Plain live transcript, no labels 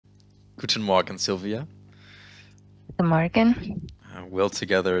Guten Morgen, Sylvia. Guten Morgen. We'll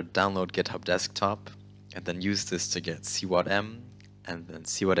together download GitHub Desktop and then use this to get CWatM and then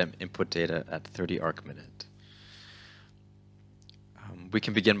CWatM input data at 30 arc minute. We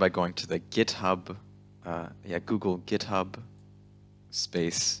can begin by going to the GitHub, Google GitHub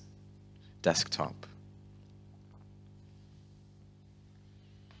space desktop.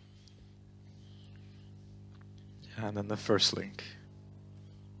 And then the first link.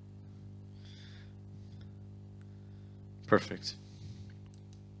 Perfect.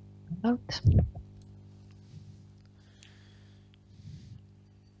 Out.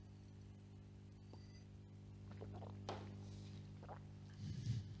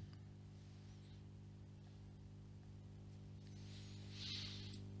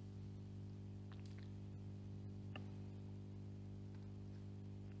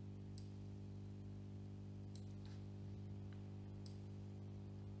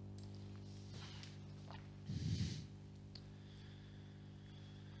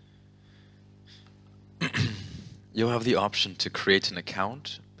 You'll have the option to create an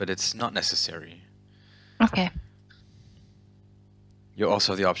account, but it's not necessary. Okay. You'll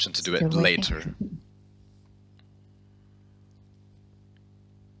also have the option to do it Still waiting. later.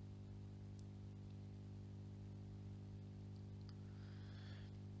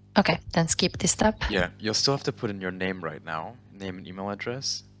 Okay, then skip this step. Yeah, you'll still have to put in your name right now, name and email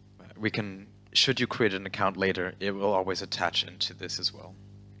address. Should you create an account later, it will always attach into this as well.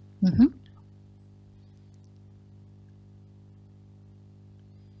 Mm-hmm.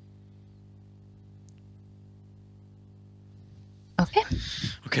 Okay.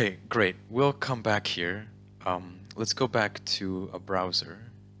 Okay, great. We'll come back here. Let's go back to a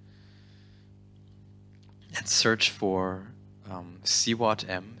browser and search for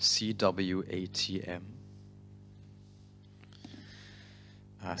CWatM, CWatM,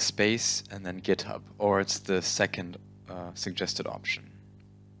 space, and then GitHub, or it's the second suggested option.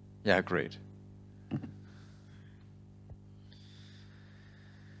 Yeah, great.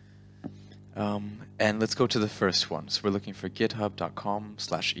 And let's go to the first one. So we're looking for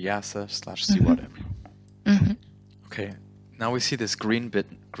github.com/iasa/CWatM. Mm-hmm. Okay, now we see this green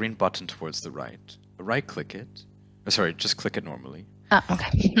button towards the right. Right-click it. Sorry, just click it normally. Ah,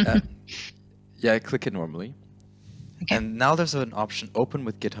 okay. Yeah, click it normally. Okay. And now there's an option, Open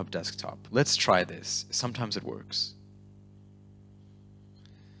with GitHub Desktop. Let's try this. Sometimes it works.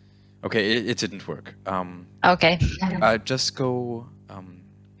 Okay, it didn't work. Okay. Just go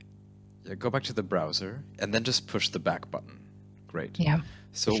back to the browser and then just push the back button. Great. Yeah.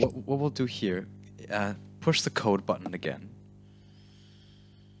 So what we'll do here, push the code button again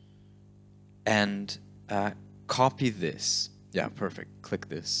and copy this. Yeah, perfect. Click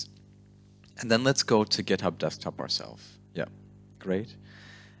this. And then let's go to GitHub Desktop ourselves. Yeah, great.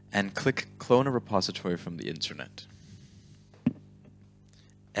 And click Clone a repository from the internet.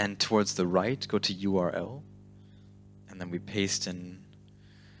 And towards the right, go to URL. And then we paste in.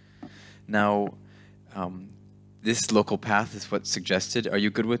 Now, this local path is what's suggested. Are you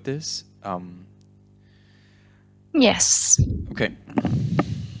good with this? Yes. Okay.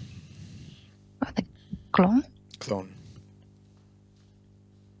 The clone. Clone.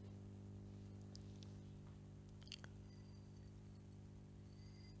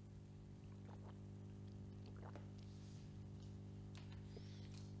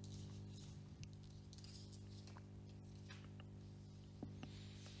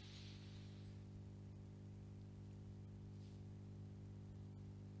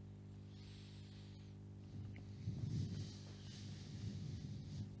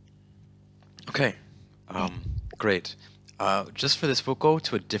 Okay, great. Just for this, we'll go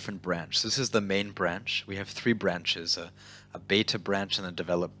to a different branch. This is the main branch. We have 3 branches, a beta branch and a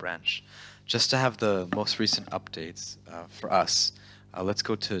develop branch. Just to have the most recent updates for us, let's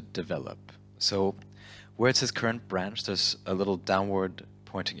go to develop. So where it says current branch, there's a little downward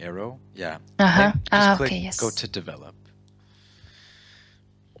pointing arrow. Yeah. Uh-huh. Just click Okay, yes. go to develop.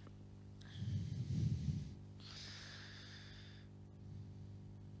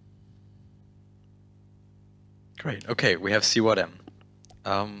 Great. Okay, we have CWatM.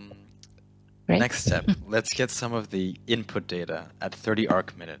 Great. Next step, let's get some of the input data at 30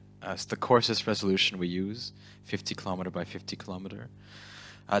 arc minute. It's the coarsest resolution we use, 50 kilometer by 50 kilometer.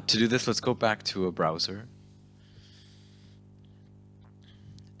 To do this, let's go back to a browser.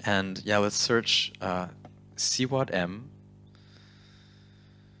 And yeah, let's search CWatM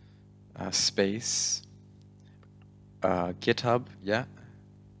space GitHub, yeah.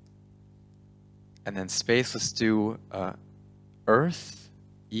 And then space, let's do Earth,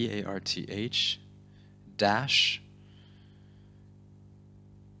 EARTH, dash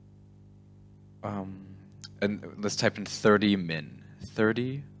and let's type in 30 min.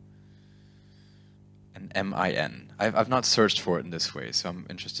 30 and min. I've not searched for it in this way, so I'm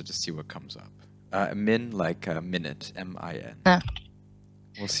interested to see what comes up. Min like minute, min.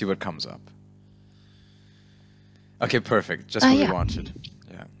 We'll see what comes up. Okay, perfect. Just what we wanted.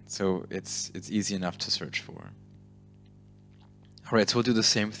 Yeah. So it's easy enough to search for. All right, so we'll do the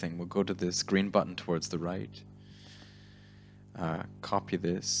same thing. We'll go to this green button towards the right. Copy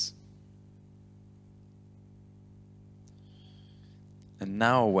this. And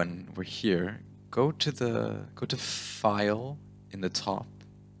now when we're here, go to File in the top.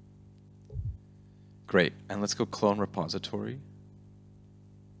 Great. And let's go clone repository.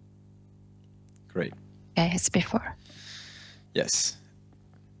 Great. Okay, it's before. Yes.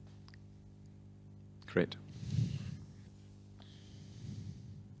 Great.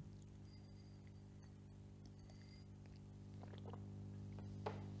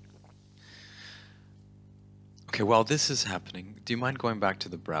 Okay, while this is happening, do you mind going back to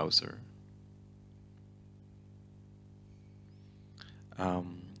the browser?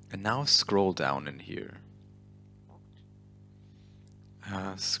 And now scroll down in here.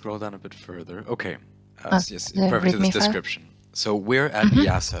 Scroll down a bit further. Okay. Yes, perfect to this description. So we're at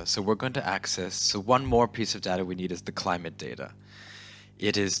EASA, so we're going to access, so one more piece of data we need is the climate data.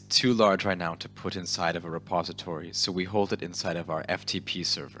 It is too large right now to put inside of a repository, so we hold it inside of our FTP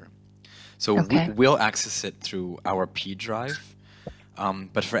server. So we'll access it through our P drive,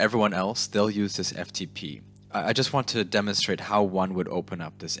 but for everyone else, they'll use this FTP. I just want to demonstrate how one would open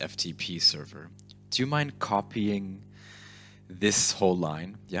up this FTP server. Do you mind copying this whole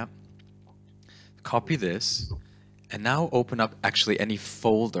line? Yeah. Copy this, and now open up actually any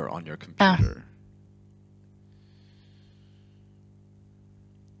folder on your computer.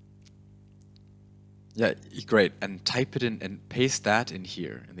 Yeah, great. And type it in and paste that in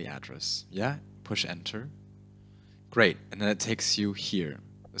here in the address. Yeah, push enter. Great, and then it takes you here.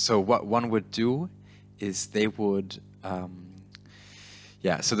 So what one would do is they would,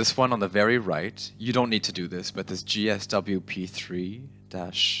 yeah, so this one on the very right, you don't need to do this, but this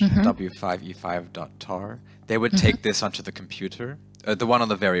gswp3-w5e5.tar, they would take this onto the computer. The one on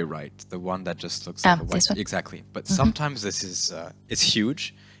the very right, the one that just looks like a white. Exactly. But sometimes this is, it's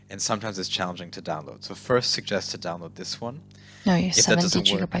huge, and sometimes it's challenging to download. So first suggest to download this one. No, you 70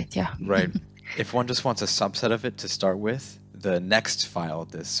 gigabyte, yeah. Right. If one just wants a subset of it to start with, the next file,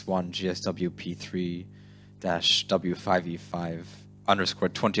 this one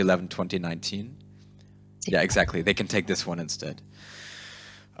gswp3-w5e5_2011-2019. Yeah, exactly. They can take this one instead.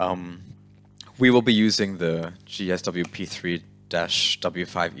 We will be using the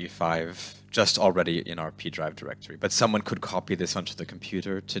gswp3-w5e5 just already in our P drive directory, but someone could copy this onto the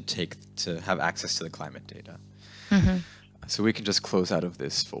computer to have access to the climate data. So we can just close out of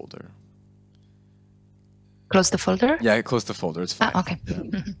this folder. Close the folder? Yeah, close the folder. It's fine. Okay. Yeah.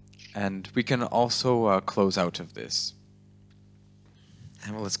 And we can also close out of this.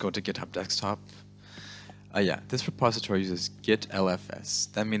 And let's go to GitHub Desktop. Yeah, this repository uses git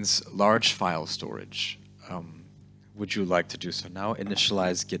LFS. That means large file storage. Would you like to do so now?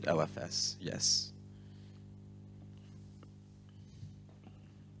 Initialize git LFS. Yes.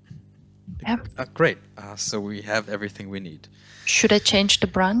 Yeah. Great. So we have everything we need. Should I change the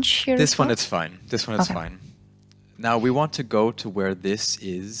branch here? This one is fine. This one is fine. Now we want to go to where this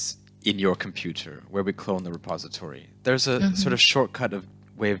is in your computer, where we clone the repository. There's a sort of shortcut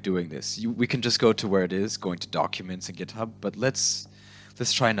way of doing this. We can just go to where it is, going to Documents in GitHub, but let's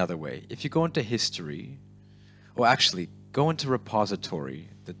try another way. If you go into History, or actually, go into Repository,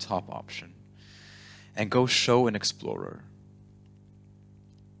 the top option, and go Show in Explorer.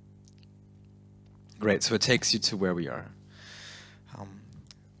 Great, so it takes you to where we are.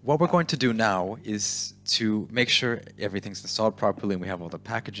 What we're going to do now is to make sure everything's installed properly and we have all the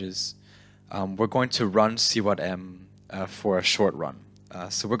packages. We're going to run CWatM for a short run.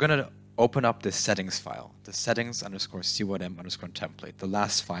 So we're going to open up this settings file, the settings_CWatM_template, the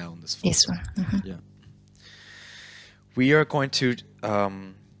last file in this folder. This one. Yeah. We are going to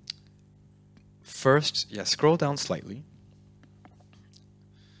first, scroll down slightly.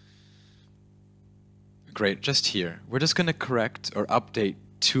 Great, just here. We're just going to correct or update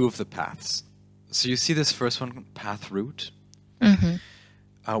 2 of the paths. So you see this first one, path root? We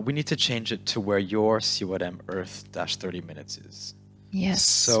need to change it to where your CWatM Earth-30 minutes is. Yes.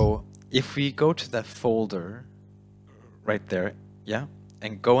 So if we go to that folder right there, yeah,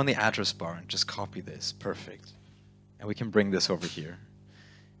 and go in the address bar and just copy this, perfect. And we can bring this over here.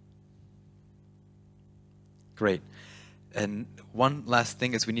 Great. And one last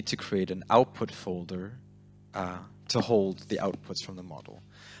thing is we need to create an output folder to hold the outputs from the model.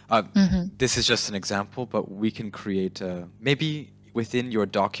 This is just an example, but we can create maybe within your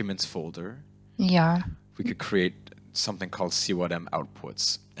documents folder. Yeah. We could create something called CWatM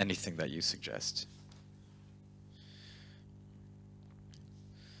outputs. Anything that you suggest.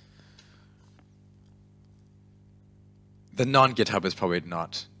 The non-GitHub is probably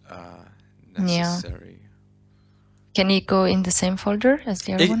not necessary. Yeah. Can it go in the same folder as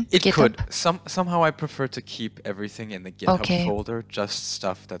the other one? It could. Somehow I prefer to keep everything in the GitHub folder, just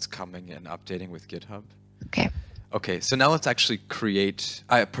stuff that's coming and updating with GitHub. Okay. Okay, so now let's actually create...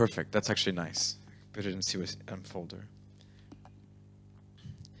 perfect, that's actually nice. Put it in CWatM folder.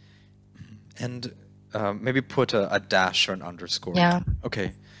 And maybe put a dash or an underscore. Yeah.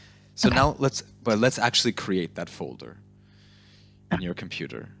 Okay. So now let's actually create that folder in your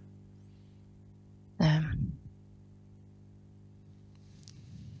computer.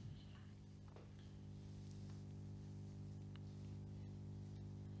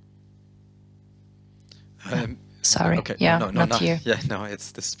 Sorry. Okay. Yeah, no, not here. Yeah, no,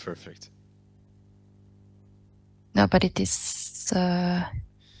 this is perfect. No, but it is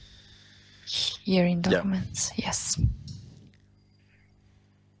here in documents. Yeah. Yes.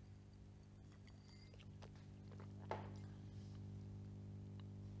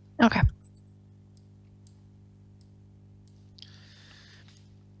 Okay.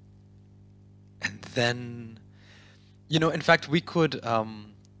 And then, in fact, we could...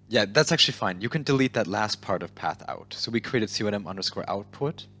 yeah, that's actually fine. You can delete that last part of path out. So we created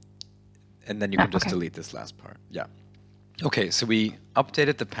CWatM_output, and then you can just delete this last part. Yeah. Okay, so we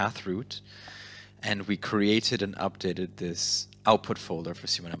updated the path root, and we created and updated this output folder for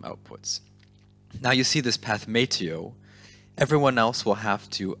CWatM outputs. Now you see this path Meteo. Everyone else will have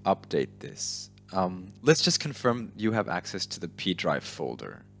to update this. Let's just confirm you have access to the P drive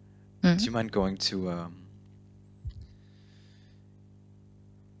folder. Do you mind going to...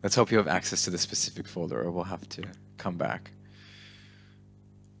 Let's hope you have access to the specific folder, or we'll have to come back.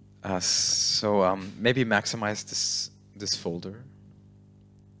 So maybe maximize this folder.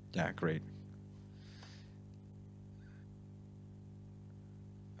 Yeah, great.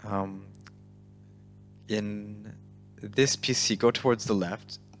 In this PC, go towards the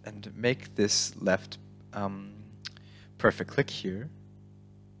left and make this left perfect. Click here.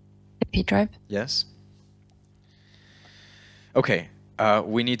 The P drive? Yes. Okay.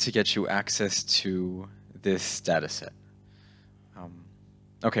 We need to get you access to this data set.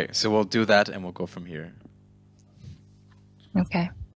 Okay, so we'll do that and we'll go from here. Okay.